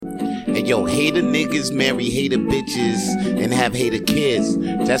And yo, hater niggas marry hater bitches and have hater kids.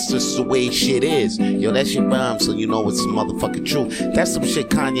 That's just the way shit is. Yo, that shit rhymes, so you know it's motherfucking true. That's some shit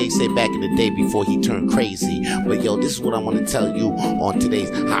Kanye said back in the day before he turned crazy. But yo, this is what I want to tell you on today's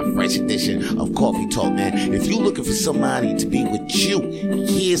hot fresh edition of Coffee Talk, man. If you're looking for somebody to be with you,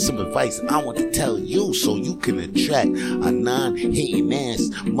 here's some advice I want to tell you so you can attract a non-hating ass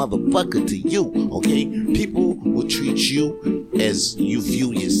motherfucker to you, okay? People will treat you as you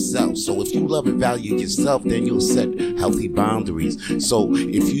view yourself. So if you love and value yourself, then you'll set healthy boundaries. So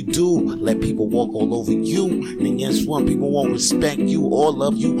if you do let people walk all over you, then guess what? People won't respect you or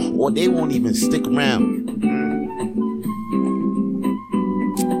love you, or they won't even stick around.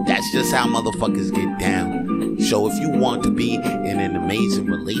 That's just how motherfuckers get down. So if you want to be in an amazing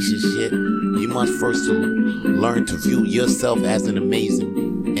relationship, you must first learn to view yourself as an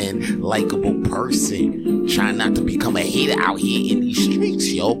amazing and likable person. Try not to become a hater out here in these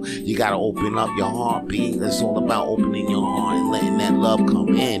streets, yo. You gotta open up your heart, B. It's all about opening your heart and letting that love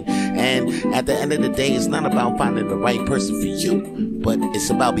come in. And at the end of the day, it's not about finding the right person for you, but it's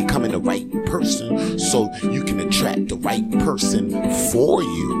about becoming the right person so you can attract the right person for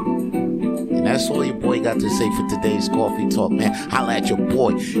you. And that's all your boy got to say for today's Coffee Talk, man. Holla at your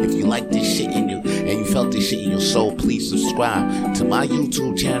boy. If you like this shit and you felt this shit in your soul, please subscribe to my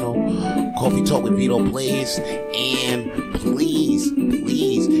YouTube channel, Coffee Talk with Vito Blaze. And please,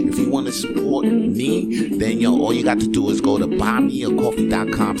 if you want to support me, then yo, all you got to do is go to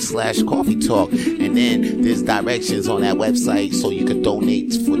buymeacoffee.com/coffee talk. And then there's directions on that website so you can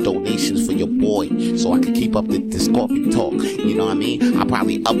donate for donations for your boy, so I can keep up this Coffee Talk. You know what I mean? I'll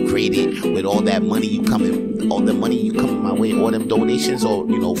probably upgrade it with all that money you coming my way, all them donations, or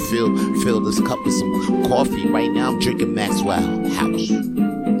you know, fill this cup with some coffee. Right now I'm drinking Maxwell House,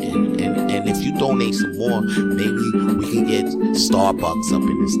 and if you donate some more, maybe we can get Starbucks up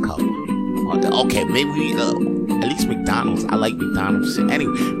in this cup. Okay, maybe at least McDonald's. I like McDonald's shit.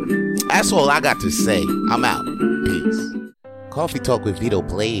 Anyway, that's all I got to say. I'm out. Peace. Coffee Talk with Vito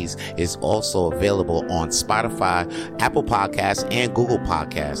Blaze is also available on Spotify, Apple Podcasts, and Google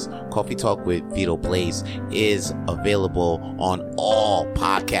Podcasts. Coffee Talk with Vito Blaze is available on all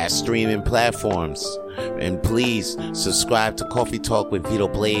podcast streaming platforms. And please subscribe to Coffee Talk with Vito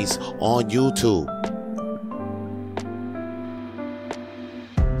Blaze on YouTube.